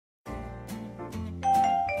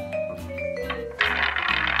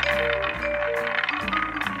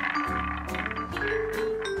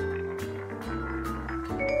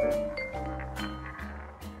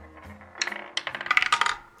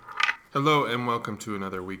Hello and welcome to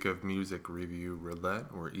another week of Music Review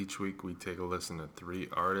Roulette, where each week we take a listen to three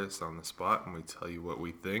artists on the spot and we tell you what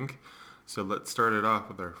we think. So let's start it off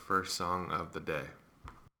with our first song of the day.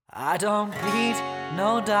 I don't need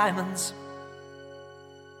no diamonds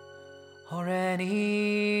or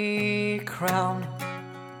any crown,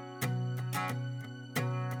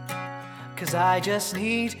 'cause I just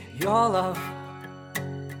need your love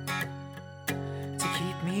to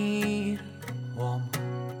keep me warm.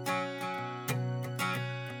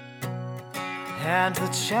 And the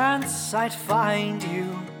chance I'd find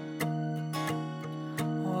you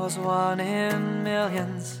was one in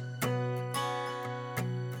millions.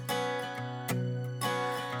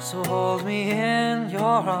 So hold me in your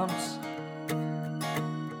arms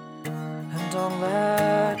and don't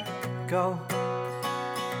let go,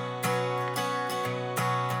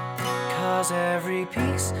 'cause every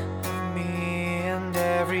piece of me and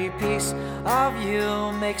every piece of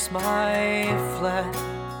you makes my flesh.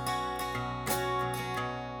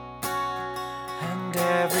 And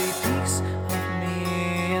every piece of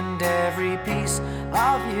me and every piece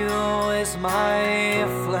of you is my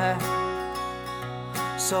flesh.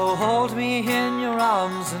 So hold me in your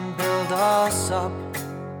arms and build us up.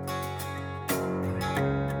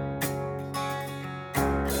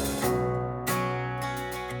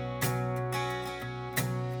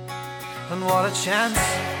 And what a chance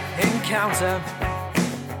encounter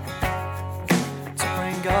to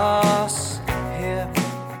bring us here.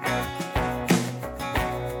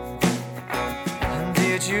 And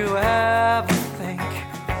did you ever think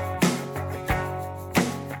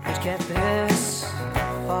we'd get this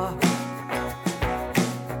far?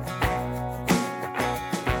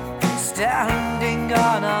 Standing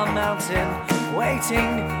on a mountain,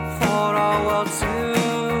 waiting for our world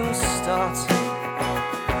to start.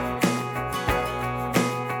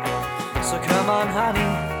 So come on,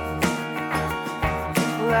 honey,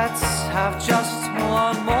 let's have just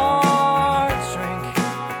one more drink.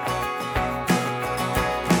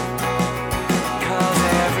 'Cause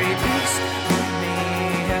every piece of me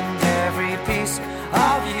and every piece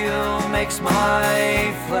of you makes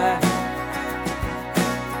my flesh.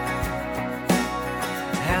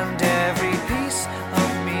 And every piece of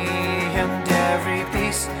me and every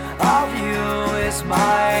piece of you is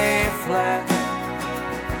my flesh.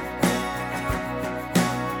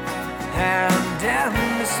 And in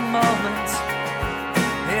this moment,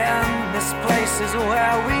 in this place is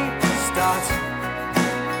where we start.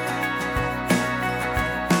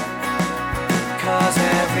 'Cause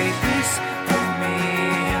every piece of me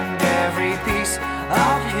and every piece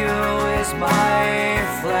of you is my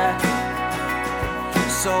flesh.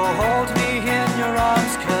 So hold me in your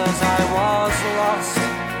arms, 'cause I was lost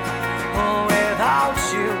without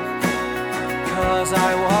you. 'Cause I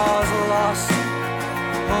was lost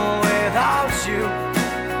without you.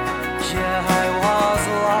 Yeah, I was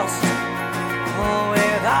lost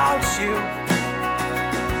without you.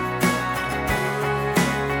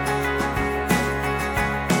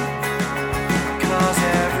 'Cause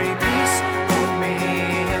every piece of me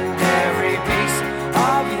and every piece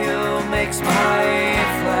of you makes my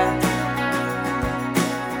flesh.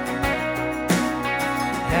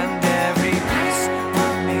 And every piece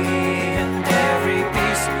of me and every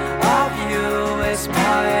piece of you is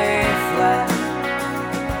my flesh.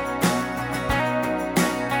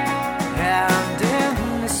 And in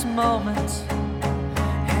this moment,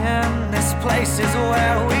 in this place is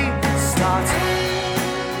where we start.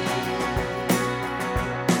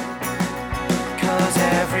 'Cause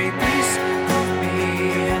every piece of me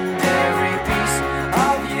and every piece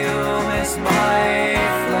of you is my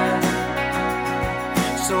flesh.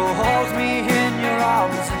 So hold me in your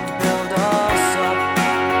arms and build us up.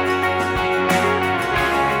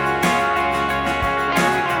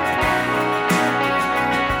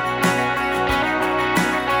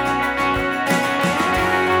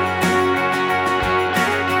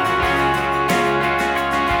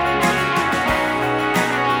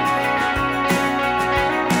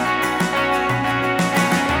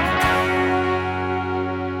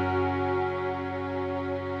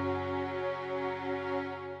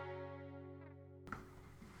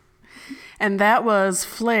 And that was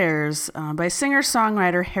Flares by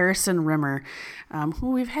singer-songwriter Harrison Rimmer, who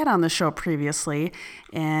we've had on the show previously,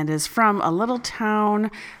 and is from a little town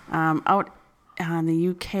out on the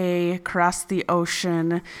UK, across the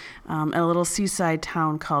ocean, a little seaside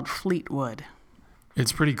town called Fleetwood.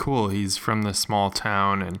 It's pretty cool. He's from this small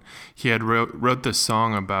town, and he had wrote this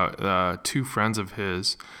song about two friends of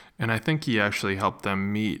his, And I think he actually helped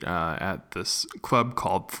them meet at this club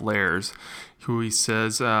called Flares, who he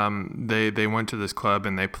says they went to this club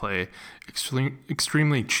and they play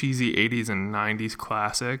extremely cheesy 80s and 90s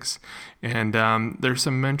classics. And there's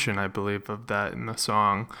some mention, I believe, of that in the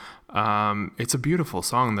song. It's a beautiful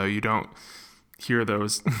song, though. You don't hear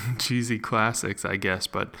those cheesy classics, I guess.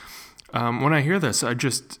 But when I hear this, I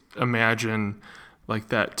just imagine like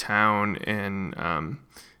that town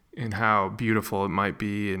and how beautiful it might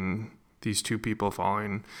be, and these two people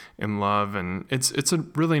falling in love, and it's a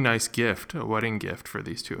really nice gift, a wedding gift for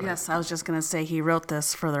these two. Yes, I was just going to say he wrote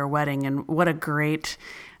this for their wedding, and what a great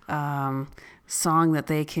song that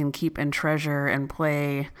they can keep and treasure and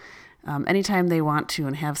play anytime they want to,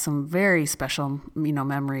 and have some very special,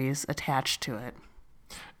 memories attached to it.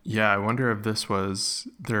 Yeah, I wonder if this was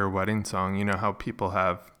their wedding song. You know how people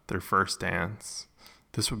have their first dance.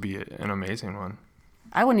 This would be an amazing one.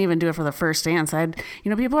 I wouldn't even do it for the first dance.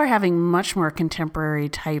 People are having much more contemporary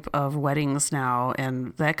type of weddings now,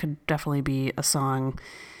 and that could definitely be a song,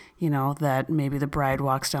 that maybe the bride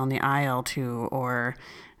walks down the aisle to, or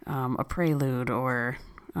a prelude, or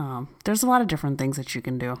there's a lot of different things that you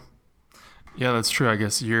can do. Yeah, that's true. I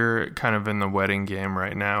guess you're kind of in the wedding game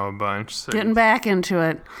right now a bunch. So getting back into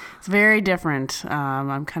it. It's very different.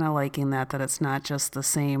 I'm kind of liking that it's not just the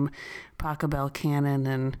same Pachelbel canon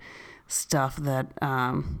and stuff that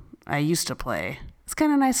I used to play. It's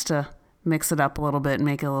kind of nice to mix it up a little bit and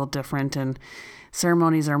make it a little different, and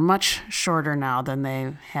ceremonies are much shorter now than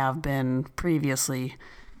they have been previously,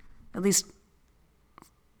 at least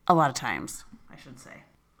a lot of times, I should say.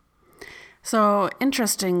 So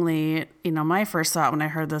interestingly, my first thought when I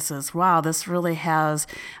heard this is, wow, this really has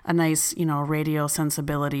a nice, radio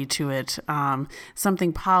sensibility to it.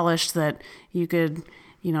 Something polished that you could,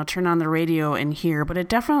 turn on the radio and hear, but it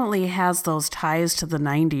definitely has those ties to the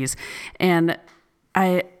 90s. And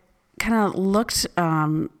I kind of looked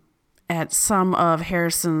at some of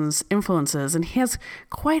Harrison's influences, and he has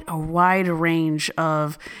quite a wide range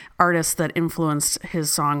of artists that influenced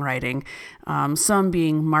his songwriting. Some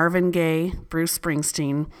being Marvin Gaye, Bruce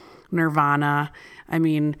Springsteen, Nirvana. I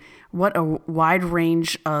mean, what a wide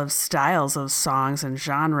range of styles of songs and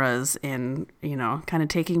genres, and, kind of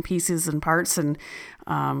taking pieces and parts and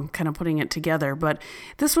kind of putting it together. But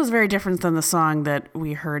this was very different than the song that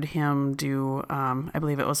we heard him do. I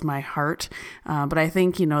believe it was My Heart. But I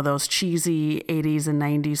think, those cheesy 80s and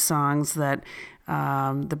 90s songs that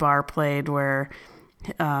the bar played where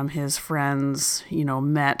his friends,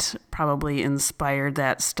 met, probably inspired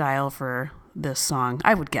that style for this song.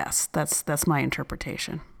 I would guess. That's my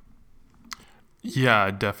interpretation. Yeah,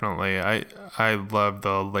 definitely. I love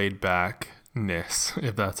the laid backness,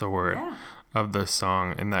 if that's a word, of this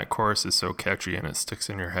song, and that chorus is so catchy and it sticks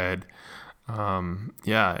in your head. And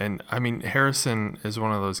I mean, Harrison is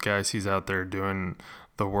one of those guys. He's out there doing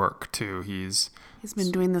the work too. He's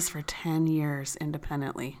been doing this for 10 years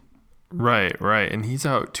independently. Right, and he's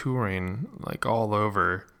out touring like all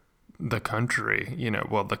over the country.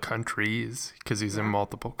 The countries, because he's in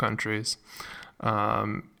multiple countries.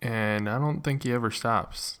 And I don't think he ever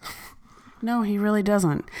stops. No, he really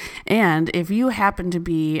doesn't. And if you happen to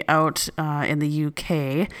be out in the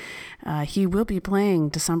UK, he will be playing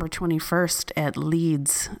December 21st at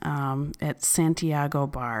Leeds at Santiago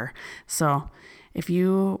Bar. So if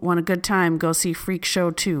you want a good time, go see Freak Show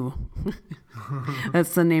 2.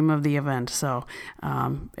 That's the name of the event. So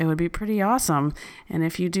it would be pretty awesome. And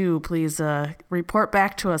if you do, please report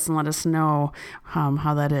back to us and let us know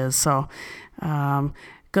how that is. So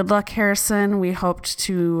good luck, Harrison. We hoped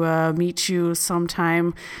to meet you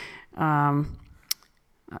sometime,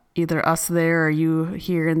 either us there or you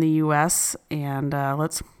here in the U.S. And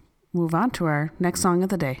let's move on to our next song of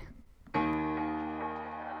the day.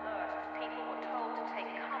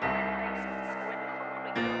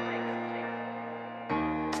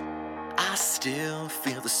 I still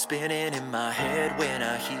feel the spinning in my head when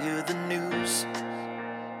I hear the news.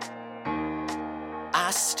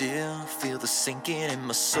 I still feel the sinking in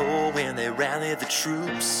my soul when they rally the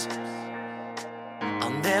troops.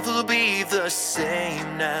 I'll never be the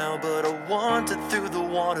same now, but I wandered through the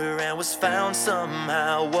water and was found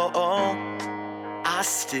somehow. Whoa, I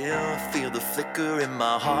still feel the flicker in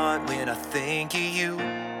my heart when I think of you.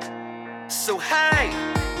 So hey,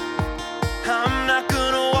 I'm not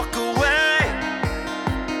gonna walk away,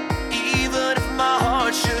 even if my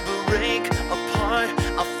heart should break apart.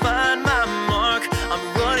 I'll find my mark. I'm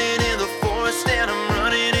running in the forest and I'm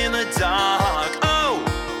running in the dark. Oh,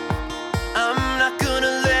 I'm not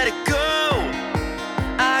gonna let it go.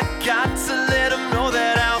 I got to let them know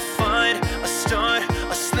that I'll find a start,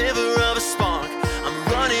 a sliver of a spark. I'm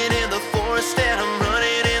running in the forest and I'm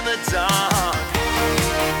running in the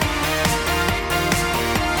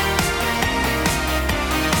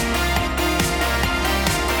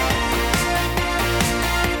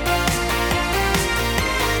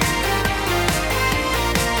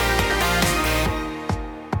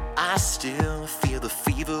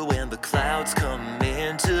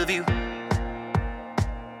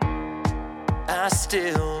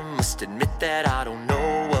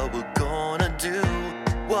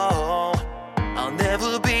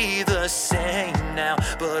same now,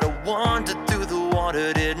 but I wandered through the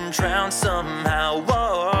water, didn't drown somehow.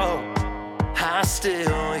 Whoa, I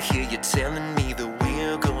still hear you telling me that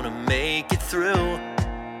we're gonna make it through.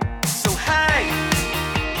 So hey,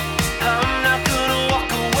 I'm not gonna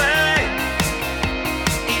walk away,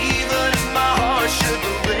 even if my heart should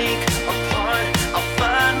break apart. I'll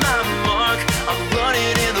find my mark. I'm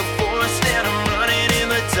running in the forest and I'm running in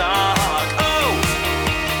the dark. Oh,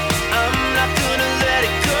 I'm not gonna let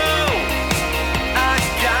it go. I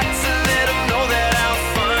got to let them know that I'll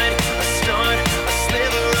find a start, a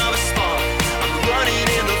sliver of a spark. I'm running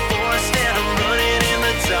in the forest and I'm running in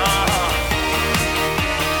the dark.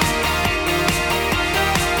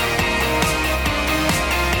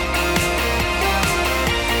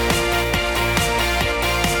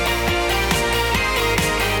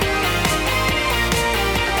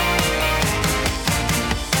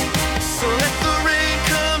 So let the rain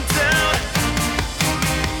come down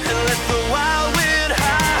and let the wild wind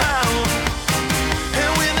howl.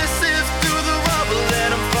 And when they sift through the rubble, let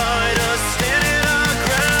them find us standing our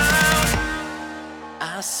ground.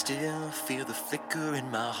 I still feel the flicker in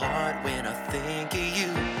my heart when I think of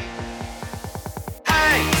you.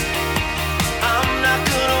 Hey, I'm not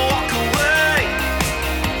gonna walk away,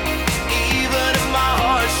 even if my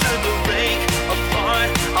heart should break apart.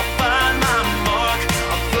 I'll find my mark.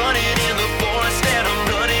 I'm running in the forest and I'm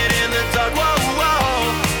running in the dark. Whoa, whoa,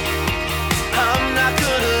 I'm not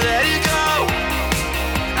gonna let it go.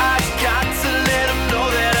 I got to let them know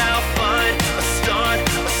that I'll find a start,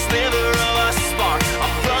 a sliver of a spark.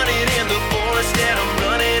 I'm running in the forest and I'm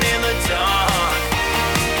running in the dark.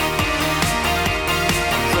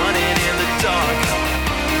 I'm running in the dark. I'm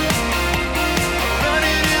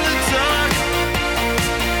running in the dark.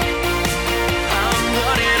 I'm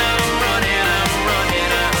running, I'm running, I'm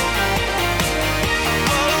running out.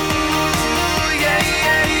 Oh, yeah,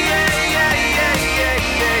 yeah, yeah, yeah, yeah, yeah,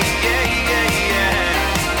 yeah, yeah, yeah, yeah.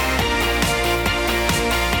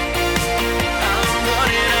 I'm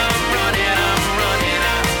running, I'm running, I'm running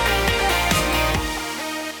out.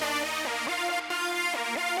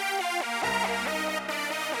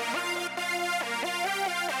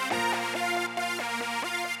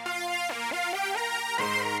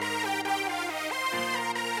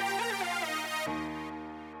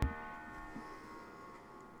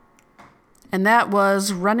 And that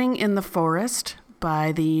was Running in the Forest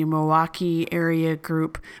by the Milwaukee area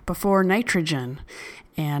group Before Nitrogen.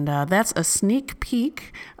 And that's a sneak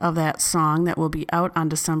peek of that song that will be out on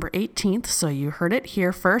December 18th. So you heard it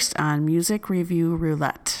here first on Music Review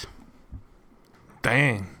Roulette.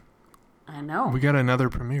 Dang. I know. We got another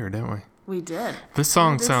premiere, didn't we? We did. This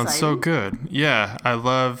song Isn't it sounds so exciting? good. Yeah, I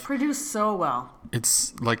love Produced so well.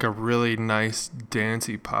 it's like a really nice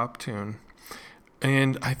dancey pop tune.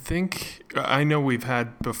 And I know we've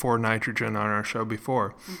had Before Nitrogen on our show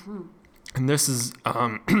before. Mm-hmm. And this is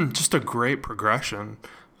just a great progression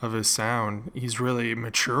of his sound. He's really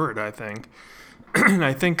matured, I think. And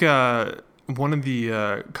I think one of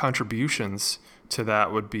the contributions to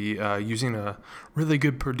that would be using a really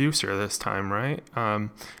good producer this time, right?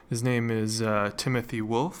 His name is Timothy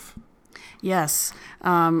Wolf. Yes.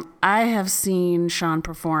 I have seen Sean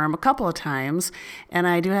perform a couple of times, and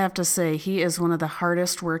I do have to say he is one of the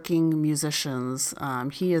hardest working musicians.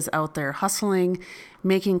 He is out there hustling,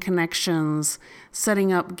 making connections,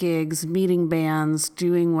 setting up gigs, meeting bands,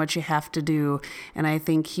 doing what you have to do. And I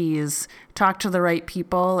think he's talked to the right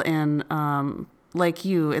people, and like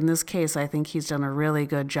you, in this case, I think he's done a really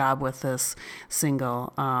good job with this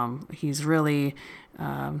single. He's really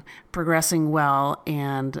progressing well,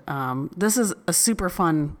 and this is a super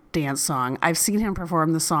fun dance song. I've seen him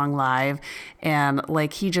perform the song live, and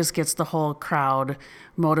like he just gets the whole crowd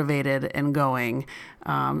motivated and going.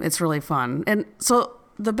 It's really fun. And so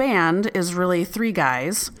the band is really three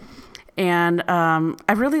guys, and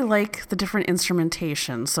I really like the different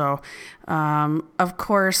instrumentation. So of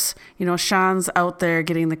course, Sean's out there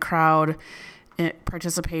getting the crowd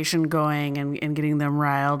participation going and getting them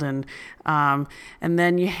riled, and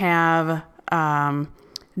then you have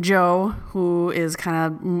Joe, who is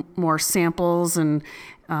kind of more samples and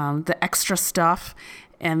the extra stuff,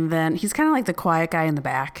 and then he's kind of like the quiet guy in the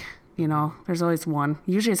back. There's always one.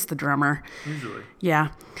 Usually it's the drummer. Usually. Yeah.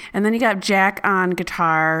 And then you got Jack on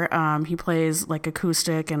guitar. He plays like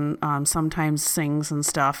acoustic and sometimes sings and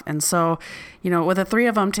stuff. And so, with the three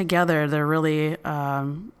of them together, they're really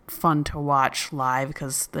fun to watch live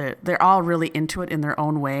because they're all really into it in their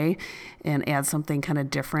own way and add something kind of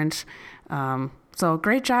different. So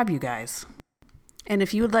great job, you guys. And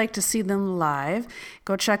if you would like to see them live,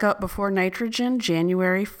 go check out Before Nitrogen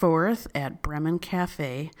January 4th at Bremen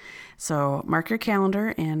Cafe. So mark your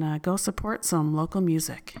calendar and go support some local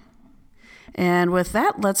music. And with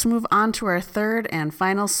that, let's move on to our third and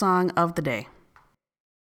final song of the day.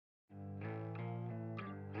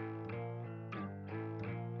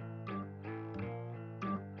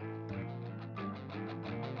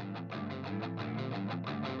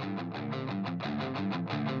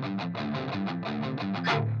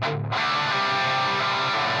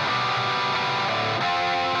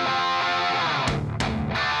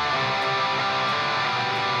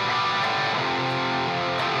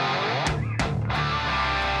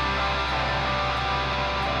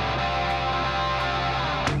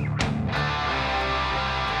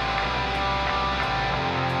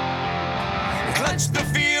 Clutch the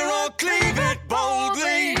fear or cleave it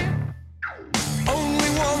boldly. Only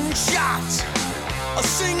one shot, a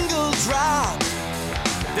single drop.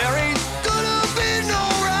 There ain't gonna be no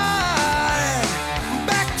ride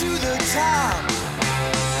back to the top.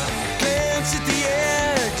 Glance at the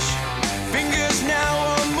edge, fingers now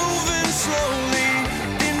are moving slowly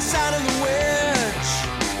inside of the wedge.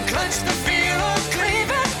 Clutch the fear or cleave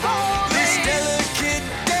it boldly. This delicate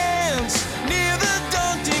dance near the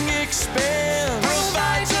daunting expanse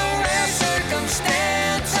provides a rare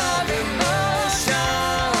circumstance of emotion.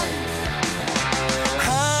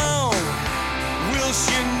 How will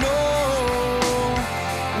she know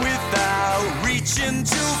without reaching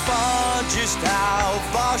too far just how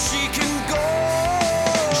far she can go?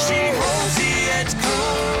 She holds the edge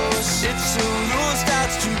close, its allure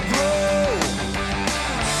starts to grow.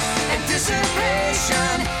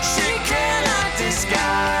 Anticipation she cannot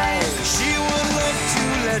disguise. She would love to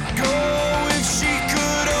let go if she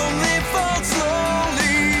could only fall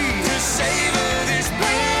slowly to savor this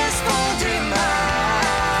blissful demise.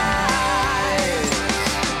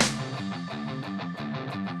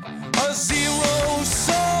 A zero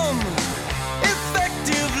sum,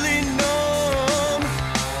 effectively numb,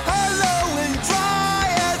 hollow and dry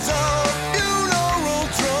as a funeral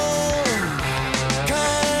drum.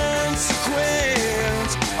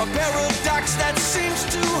 Consequence, a paradox that seems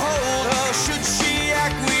to hold her should she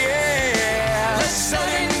acquiesce. Let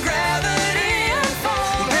sudden gravity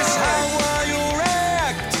unfold. This how you'll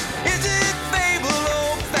react? Is it fable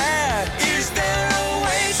or fact? Is there a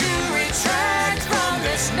way to retract from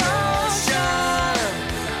this notion?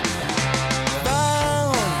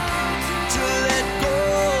 Bound to let go.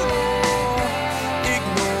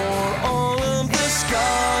 Ignore all of the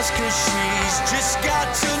scars, 'cause she's just got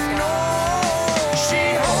to know. She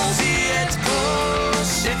holds the edge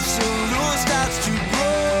close, its allure starts to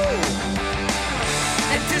grow.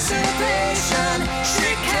 Anticipation she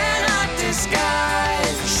cannot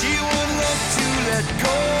disguise. She would love to let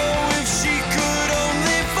go if she could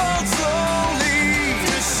only fall slowly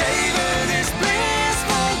to savor this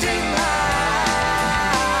blissful demise.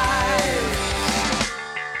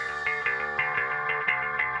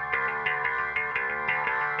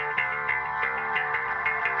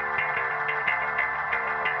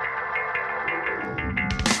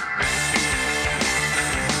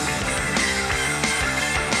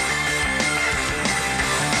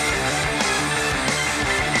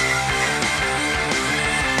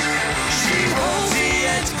 She holds the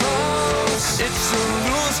edge close, its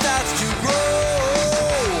allure starts to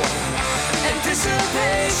grow.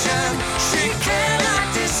 Anticipation she cannot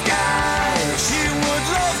disguise. She would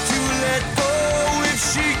love to let go if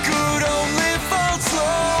she could only fall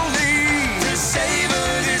slowly to savor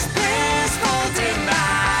this blissful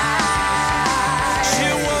demise. She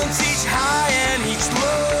wants each high and each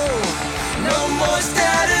low, no more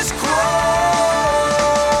status quo.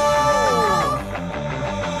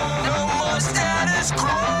 No more status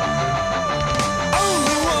quo.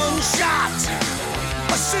 Only one shot,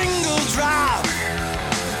 a single drop.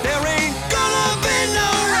 There ain't gonna be no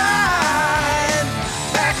ride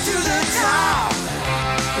back to the top.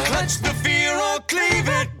 Clutch the fear or cleave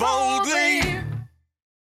it boldly.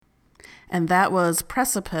 And that was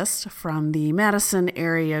Precipice from the Madison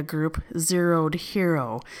area group Zeroed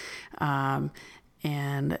Hero.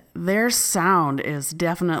 And their sound is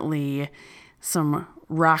definitely some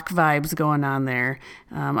rock vibes going on there.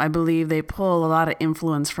 I believe they pull a lot of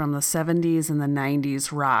influence from the 70s and the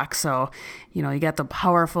 90s rock. So, you know, you got the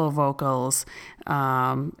powerful vocals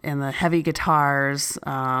and the heavy guitars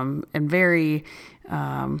and very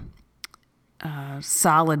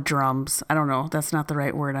solid drums. I don't know. That's not the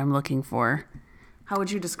right word I'm looking for. How would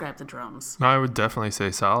you describe the drums? I would definitely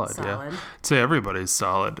say solid. Solid. Yeah, I'd say everybody's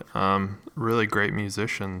solid. Really great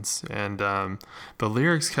musicians, and the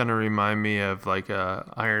lyrics kind of remind me of like a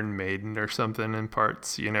Iron Maiden or something in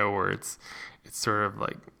parts. Where it's sort of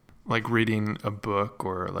like reading a book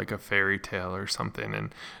or like a fairy tale or something,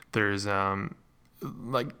 and there's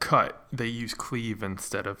like cut. They use cleave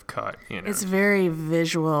instead of cut. It's very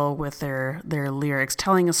visual with their lyrics,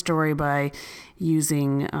 telling a story by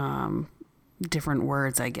using different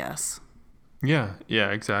words, I guess. Yeah,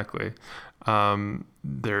 exactly.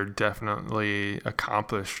 They're definitely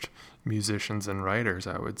accomplished musicians and writers,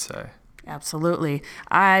 I would say. Absolutely.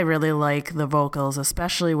 I really like the vocals,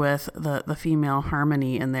 especially with the female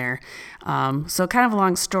harmony in there. So kind of a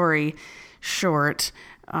long story short,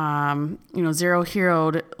 Zero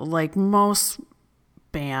Hero, like most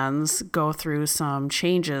bands, go through some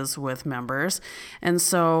changes with members. And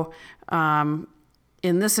so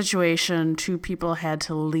in this situation, 2 people had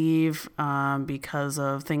to leave because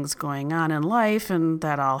of things going on in life, and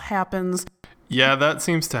that all happens. Yeah, that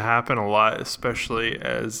seems to happen a lot, especially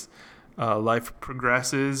as life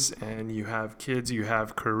progresses and you have kids, you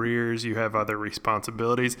have careers, you have other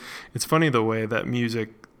responsibilities. It's funny the way that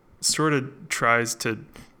music sort of tries to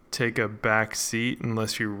take a back seat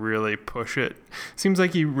unless you really push it. Seems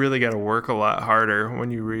like you really got to work a lot harder when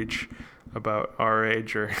you reach about our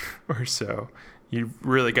age or so. You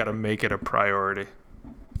really got to make it a priority.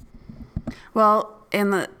 Well,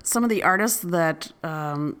 and some of the artists that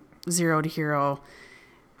Zero Hero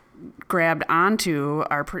grabbed onto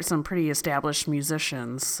are some pretty established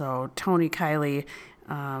musicians. So Tony Kiley,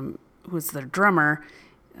 who's the drummer,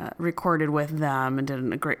 recorded with them and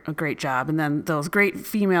did a great job. And then those great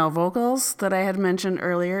female vocals that I had mentioned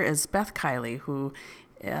earlier is Beth Kiley, who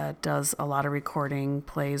does a lot of recording,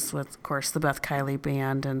 plays with, of course, the Beth Kiley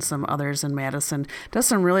Band and some others in Madison. Does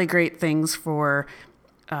some really great things for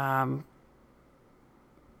MoMA,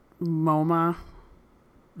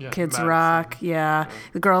 Kids Madison. Rock, the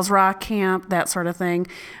Girls Rock Camp, that sort of thing.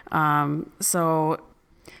 So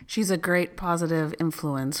she's a great positive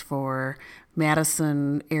influence for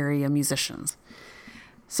Madison area musicians.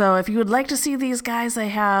 So if you would like to see these guys, I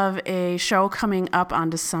have a show coming up on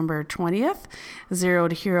December 20th. Zero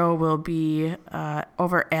Hero will be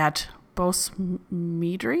over at Bose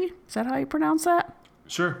Midri. Is that how you pronounce that?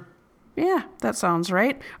 Sure. Yeah, that sounds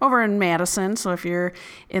right. Over in Madison. So if you're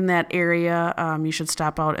in that area, you should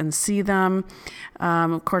stop out and see them.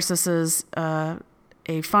 Of course, this is a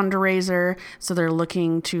fundraiser. So they're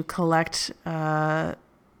looking to collect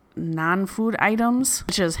non-food items,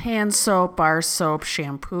 such as hand soap, bar soap,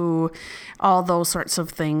 shampoo, all those sorts of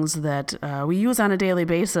things that we use on a daily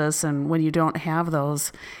basis. And when you don't have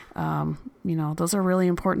those, those are really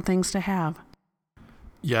important things to have.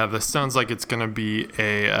 Yeah, this sounds like it's going to be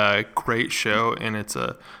a great show, and it's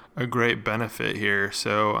a great benefit here.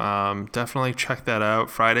 So definitely check that out.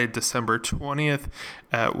 Friday, December 20th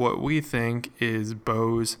at what we think is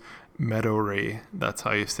Bose Meadowy. That's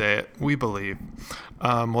how you say it, we believe.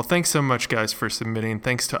 Well, thanks so much, guys, for submitting.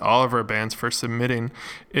 Thanks to all of our bands for submitting.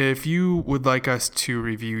 If you would like us to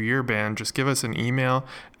review your band, just give us an email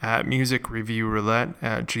at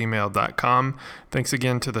musicreviewroulette@gmail.com. Thanks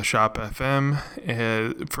again to the Shop FM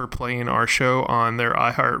for playing our show on their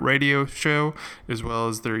iHeartRadio show, as well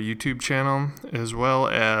as their YouTube channel, as well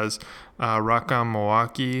as Rock on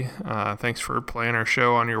Milwaukee. Thanks for playing our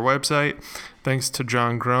show on your website. Thanks to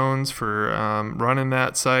John Groans for running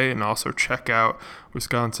that site, and also check out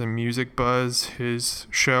Wisconsin Music Buzz, his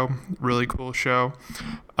show, really cool show.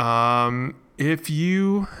 If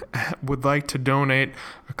you would like to donate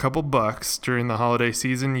a couple bucks during the holiday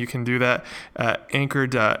season, you can do that at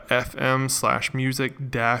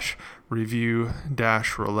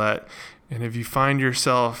anchor.fm/music-review-roulette. And if you find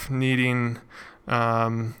yourself needing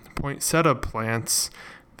poinsettia plants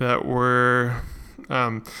that were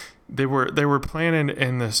they were planted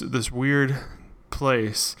in this weird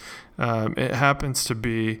place. It happens to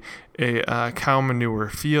be a cow manure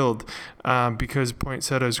field because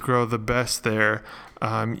poinsettias grow the best there.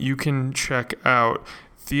 You can check out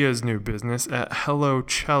Thea's new business at Hello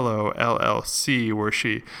Cello LLC, where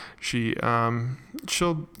she'll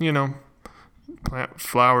plant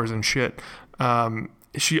flowers and shit.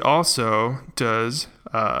 She also does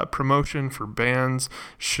promotion for bands.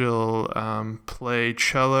 She'll play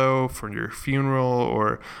cello for your funeral,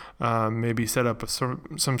 or maybe set up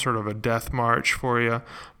some sort of a death march for you.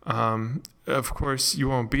 Of course, you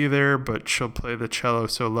won't be there, but she'll play the cello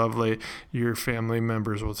so lovely, your family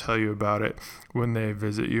members will tell you about it when they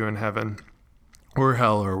visit you in heaven or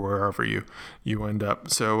hell or wherever you end up.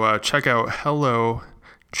 So check out Hello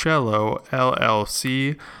Cello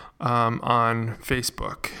LLC on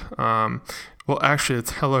Facebook. Well, actually,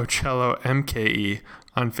 it's Hello Cello MKE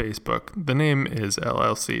on Facebook. The name is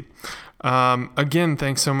LLC. Again,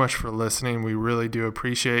 thanks so much for listening. We really do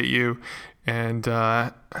appreciate you. And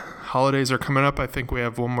holidays are coming up. I think we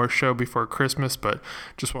have one more show before Christmas, but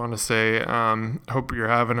just want to say hope you're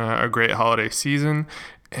having a great holiday season,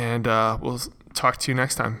 and we'll talk to you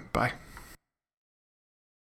next time. Bye.